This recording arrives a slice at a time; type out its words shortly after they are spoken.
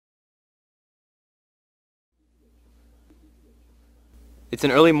It's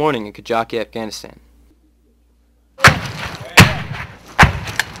an early morning in Kajaki, Afghanistan.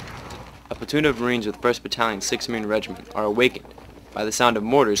 A platoon of Marines with 1st Battalion, 6th Marine Regiment are awakened by the sound of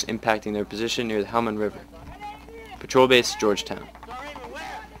mortars impacting their position near the Helmand River. Patrol Base, Georgetown.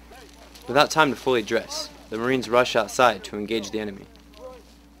 Without time to fully dress, the Marines rush outside to engage the enemy.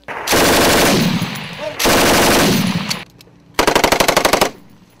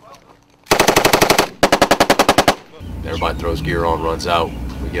 Everybody throws gear on, runs out.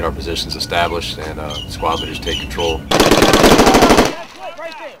 We get our positions established, and squad leaders take control.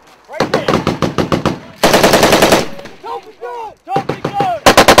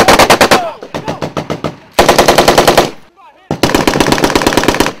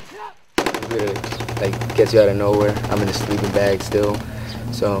 Like gets you out of nowhere. I'm in a sleeping bag still,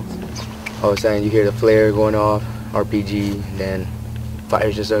 so all of a sudden you hear the flare going off, RPG, and then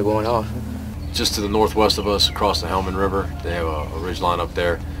fires just start going off. Just to the northwest of us, across the Helmand River, they have a ridge line up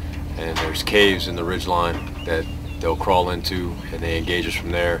there, and there's caves in the ridge line that they'll crawl into, and they engage us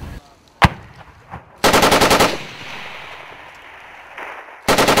from there.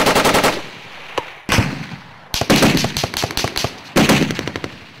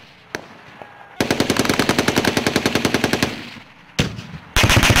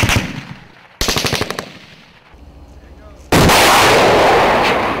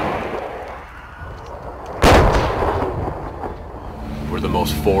 We're the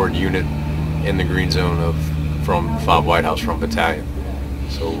most forward unit in the green zone from 5 White House Front Battalion.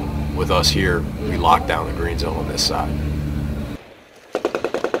 So with us here, we lock down the green zone on this side.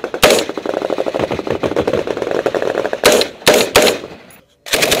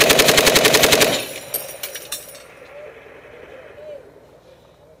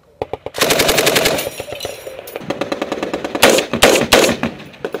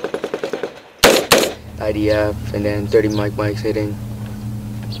 IDF and then 30 mics hitting.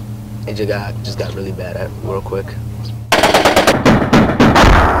 It just got really bad real quick.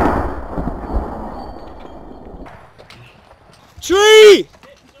 Tree!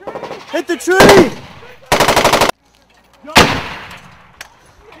 Hit the tree!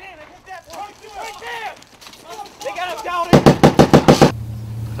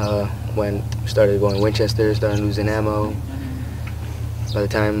 When we started going Winchester, started losing ammo. By the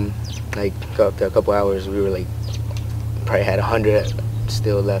time, like, after a couple hours, we were like, probably had 100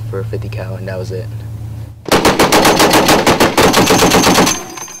 still left for 50 cal, and that was it.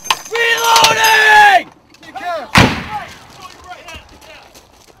 Reloading!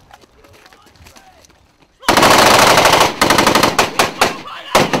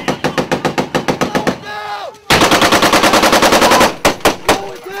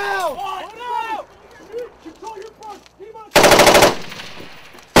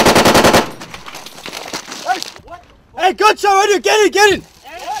 Hey, gunshot right here! Get it! Get it!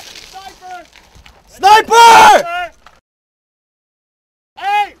 Sniper! Sniper!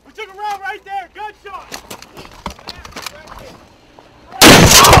 Hey, we took a round right there. Gunshot!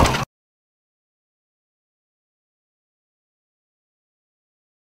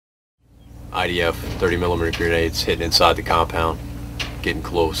 IDF 30mm grenades hitting inside the compound, getting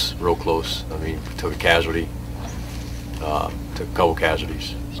close, real close. I mean, took a casualty, took a couple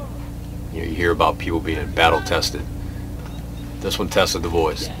casualties. You know, you hear about people being battle tested. This one tested the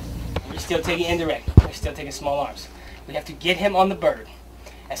boys. Yeah. We're still taking indirect. We're still taking small arms. We have to get him on the bird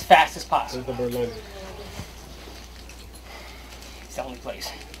as fast as possible. Where's the bird landing? It's the only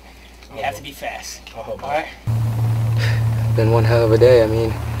place. We have to be fast. All right? Been one hell of a day. I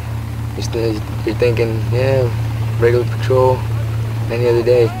mean, you're thinking, yeah, regular patrol, any other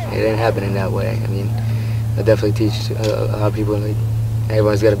day. It ain't happening that way. I mean, I definitely teach a lot of people, like,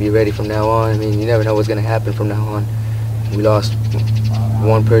 everyone's got to be ready from now on. I mean, you never know what's going to happen from now on. We lost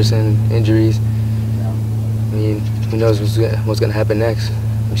one person, injuries. I mean, who knows what's going to happen next.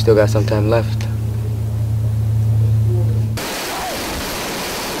 We still got some time left.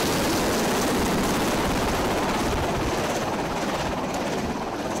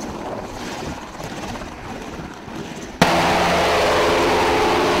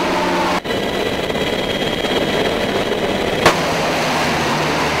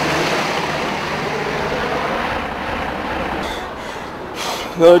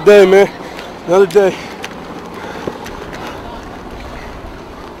 Another day, man. Another day.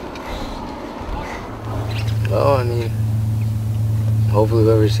 Well, I mean, hopefully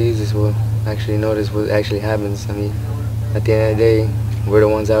whoever sees this will actually notice what actually happens. I mean, at the end of the day, we're the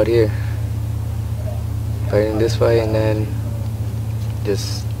ones out here fighting this fight and then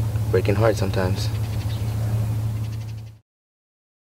just breaking hearts sometimes.